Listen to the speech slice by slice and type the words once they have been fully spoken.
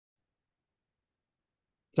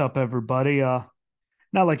What's up, everybody? Not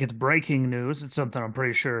like it's breaking news. It's something I'm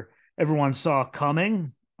pretty sure everyone saw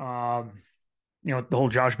coming. The whole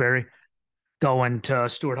Josh Berry going to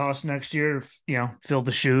Stewart Haas next year, fill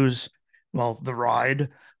the shoes, well, the ride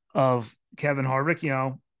of Kevin Harvick.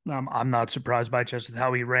 I'm not surprised by just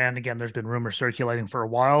how he ran. Again, there's been rumors circulating for a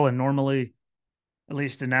while, and normally, at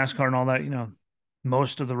least in NASCAR and all that,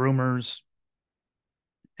 most of the rumors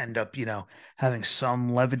end up, having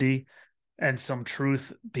some levity and some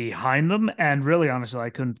truth behind them. And really, honestly, I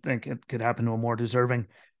couldn't think it could happen to a more deserving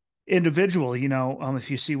individual. If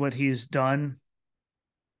you see what he's done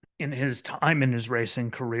in his time in his racing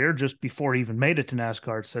career, just before he even made it to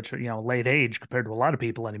NASCAR at such a late age compared to a lot of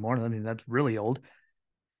people anymore. I mean, that's really old.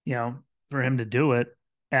 You know, for him to do it,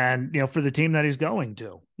 and for the team that he's going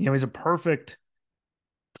to, he's a perfect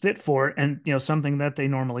fit for it, and something that they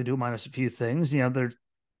normally do, minus a few things. They're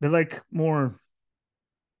like more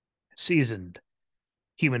seasoned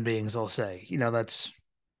human beings, I'll say.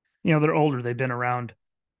 They're older, they've been around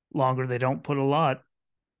longer, they don't put a lot,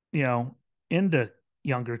 you know, into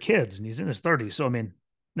younger kids, and he's in his 30s. So I mean,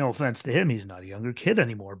 no offense to him, he's not a younger kid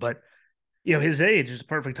anymore, but his age is the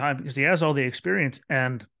perfect time because he has all the experience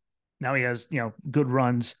and now he has, good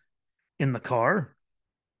runs in the car.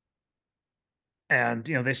 And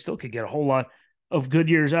they still could get a whole lot of good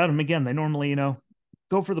years out of him. Again, they normally,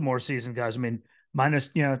 go for the more seasoned guys. I mean, minus,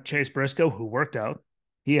 Chase Briscoe, who worked out.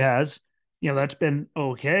 He has, that's been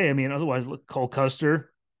okay. I mean, otherwise, look, Cole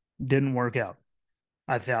Custer didn't work out.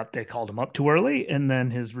 I thought they called him up too early, and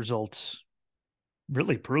then his results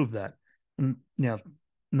really proved that. And,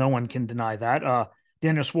 no one can deny that.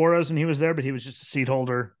 Daniel Suarez, when he was there, but he was just a seat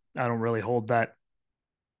holder. I don't really hold that,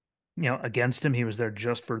 against him. He was there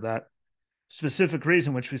just for that specific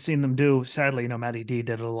reason, which we've seen them do. Sadly, Matty D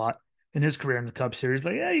did it a lot in his career in the Cup Series.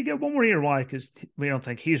 Like, yeah, you get one more year. Why? Because we don't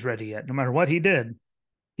think he's ready yet. No matter what he did,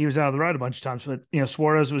 he was out of the ride a bunch of times. But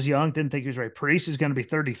Suarez was young, didn't think he was ready. Priest is going to be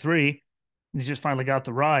 33, and he just finally got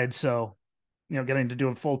the ride. So, getting to do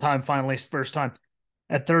it full time finally, first time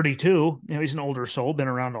at 32. He's an older soul, been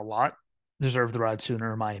around a lot, deserved the ride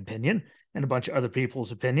sooner, in my opinion, and a bunch of other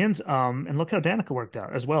people's opinions. And look how Danica worked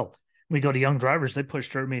out as well. We go to young drivers, they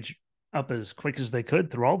pushed her up as quick as they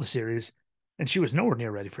could through all the series, and she was nowhere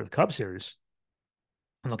near ready for the Cup Series.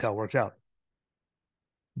 And look how it worked out.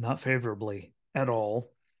 Not favorably at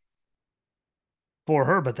all for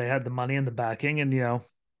her, but they had the money and the backing, and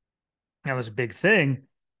that was a big thing.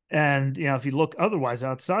 And if you look otherwise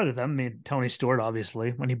outside of them, I mean, Tony Stewart,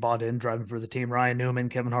 obviously, when he bought in, driving for the team, Ryan Newman,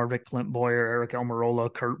 Kevin Harvick, Clint Boyer, Eric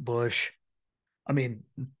Almirola, Kurt Busch. I mean,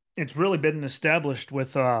 it's really been established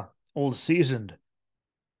with old seasoned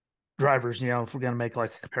drivers. If we're going to make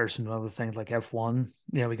like a comparison to other things like F1,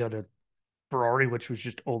 we go to Ferrari, which was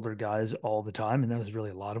just older guys all the time, and that was really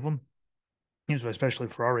a lot of them. Especially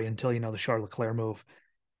Ferrari until the Charles Leclerc move,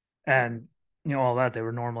 and all that, they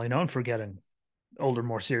were normally known for getting older,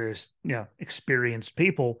 more serious, experienced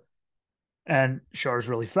people. And Char's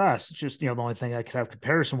really fast. It's just the only thing I could have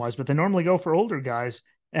comparison wise. But they normally go for older guys,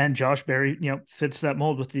 and Josh Berry fits that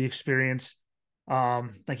mold with the experience.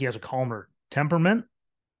 Like he has a calmer temperament,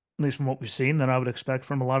 at least from what we've seen, than I would expect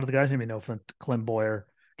from a lot of the guys. I mean, no offense to Clint Boyer,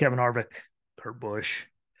 Kevin Harvick, Kurt Busch,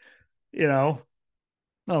 not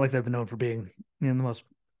like they've been known for being the most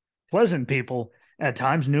pleasant people at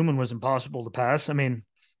times. Newman was impossible to pass. I mean,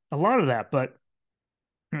 a lot of that, but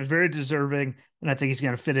he was very deserving, and I think he's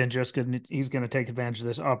going to fit in just good. He's going to take advantage of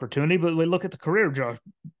this opportunity. But we look at the career of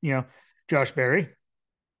Josh Berry.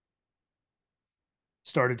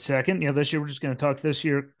 Started second. This year we're just going to talk this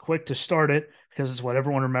year quick to start it because it's what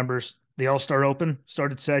everyone remembers. The All-Star Open,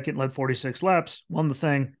 started second, led 46 laps, won the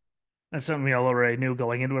thing. That's something we all already knew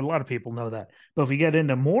going into it. A lot of people know that. But if we get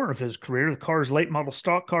into more of his career, the car's late model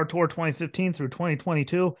stock car tour 2015 through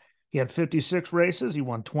 2022, he had 56 races. He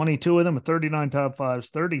won 22 of them with 39 top fives,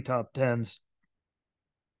 30 top tens.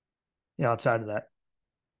 Outside of that,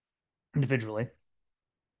 individually.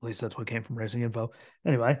 At least that's what came from Racing Info.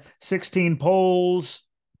 Anyway, 16 poles,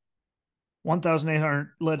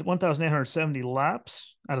 1,870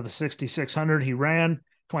 laps out of the 6,600 he ran.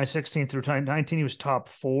 2016 through 2019, he was top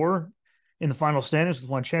four in the final standings with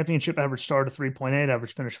one championship, average start of 3.8,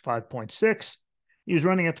 average finish of 5.6. He was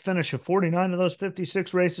running at the finish of 49 of those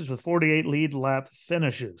 56 races with 48 lead lap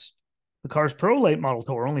finishes. The car's pro late model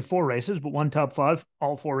tour, only 4 races, but one top 5.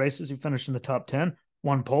 All 4 races, he finished in the top 10.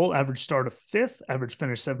 One pole, average start of 5th, average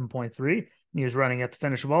finish 7.3. He was running at the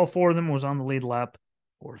finish of all 4 of them, was on the lead lap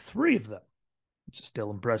for 3 of them, which is still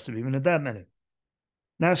impressive even at that many.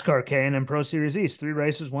 NASCAR K&N Pro Series East, 3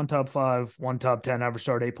 races, 1 top 5, 1 top 10, average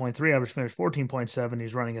start 8.3, average finish 14.7.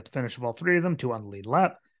 He's running at the finish of all 3 of them, 2 on the lead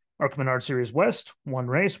lap. ARCA Menard Series West, one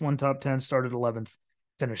race, one top 10, started 11th,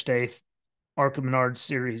 finished 8th. ARCA Menard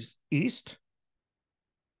Series East,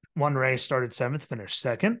 one race, started 7th, finished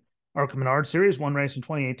 2nd. ARCA Menard Series, one race in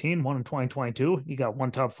 2018, one in 2022. You got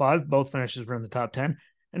one top 5. Both finishes were in the top 10.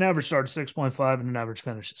 An average start of 6.5 and an average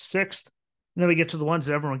finish of 6th. And then we get to the ones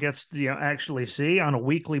that everyone gets to actually see on a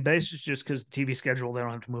weekly basis, just because the TV schedule, they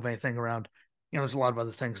don't have to move anything around. There's a lot of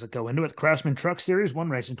other things that go into it. Craftsman Truck Series, one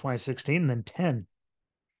race in 2016, and then 10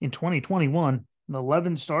 in 2021. The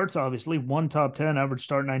 11 starts, obviously, one top 10, average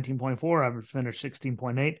start 19.4, average finish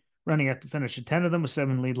 16.8, running at the finish of 10 of them with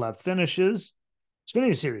 7 lead lap finishes.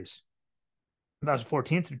 Xfinity Series,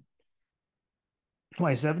 2014 through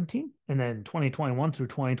 2017, and then 2021 through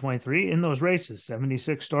 2023. In those races,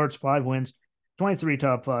 76 starts, 5 wins, 23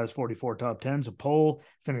 top 5s, 44 top 10s, a pole,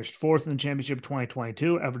 finished 4th in the championship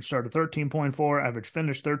 2022, average start of 13.4, average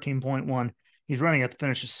finish 13.1. He's running at the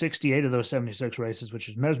finish of 68 of those 76 races, which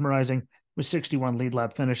is mesmerizing, with 61 lead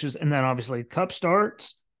lap finishes. And then obviously Cup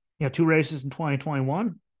starts, 2 races in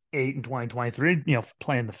 2021, 8 in 2023,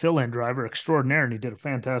 playing the fill-in driver extraordinaire, and he did a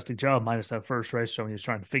fantastic job, minus that first race, so he was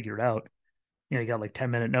trying to figure it out. He got like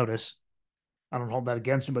 10-minute notice. I don't hold that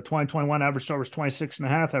against him, but 2021 average start was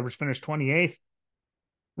 26.5, average finish 28th,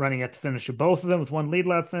 running at the finish of both of them with 1 lead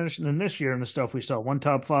lap finish. And then this year in the stuff we saw, 1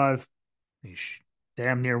 top 5, he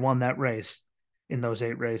damn near won that race in those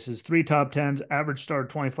 8 races. 3 top 10s, average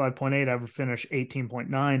start 25.8, average finish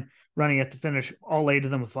 18.9, running at the finish, all 8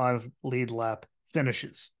 of them with 5 lead lap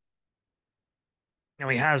finishes.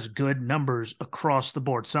 He has good numbers across the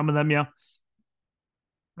board. Some of them,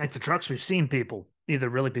 like the trucks, we've seen people either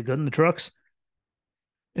really be good in the trucks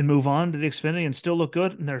and move on to the Xfinity and still look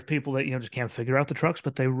good. And there's people that, just can't figure out the trucks,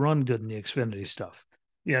 but they run good in the Xfinity stuff.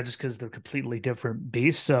 Just because they're completely different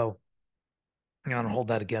beasts. So, I don't hold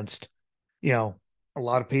that against, a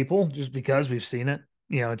lot of people just because we've seen it.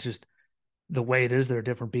 It's just the way it is. They're a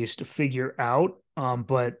different beast to figure out.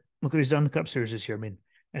 But look what he's done in the Cup Series this year.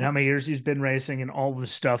 And how many years he's been racing and all the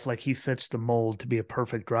stuff, like he fits the mold to be a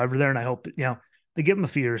perfect driver there. And I hope, they give him a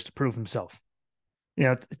few years to prove himself.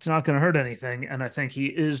 It's not going to hurt anything. And I think he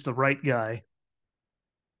is the right guy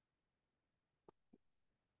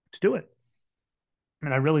to do it.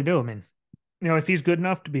 I really do. If he's good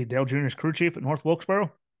enough to be Dale Jr.'s crew chief at North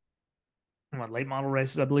Wilkesboro, late model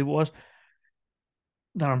races, I believe it was,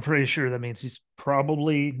 then I'm pretty sure that means he's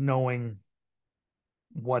probably knowing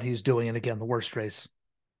what he's doing. And again, the worst race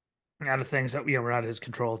out of things that were out of his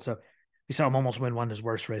control. So we saw him almost win one of his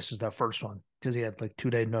worst races, that first one, because he had like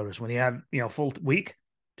 2-day notice. When he had, full week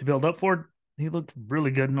to build up for it, he looked really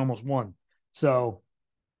good and almost won. So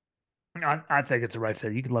I think it's the right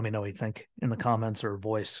fit. You can let me know what you think in the comments or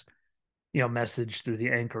voice, message through the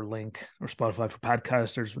Anchor link or Spotify for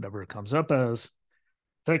podcasters, whatever it comes up as.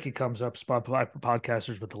 I think it comes up Spotify for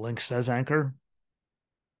podcasters, but the link says Anchor.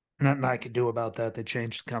 Nothing I could do about that. They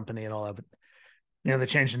changed the company and all that, but they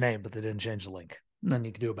changed the name, but they didn't change the link. Nothing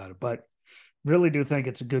you can do about it. But really do think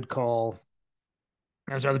it's a good call.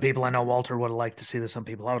 There's other people I know Walter would have liked to see. There's some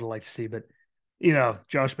people I would have liked to see, but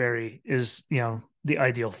Josh Berry is, the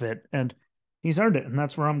ideal fit, and he's earned it. And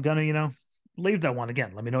that's where I'm gonna, leave that one.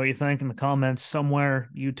 Again, let me know what you think in the comments somewhere,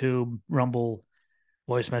 YouTube, Rumble,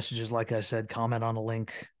 voice messages. Like I said, comment on a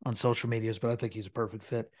link on social medias, but I think he's a perfect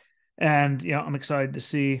fit. And, I'm excited to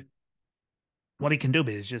see what he can do,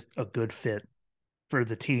 but he's just a good fit for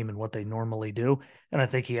the team and what they normally do. And I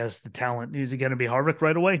think he has the talent. Is he going to be Harvick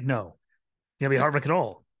right away? No. Going to be Harvick at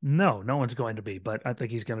all? No, no one's going to be, but I think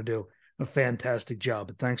he's going to do a fantastic job.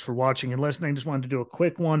 But thanks for watching and listening. Just wanted to do a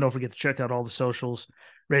quick one. Don't forget to check out all the socials.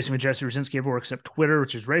 Racing with Jesse Rosinski everywhere except Twitter,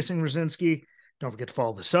 which is Racing Rosinski. Don't forget to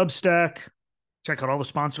follow the Substack. Check out all the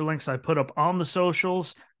sponsor links I put up on the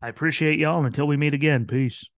socials. I appreciate y'all. And until we meet again, peace.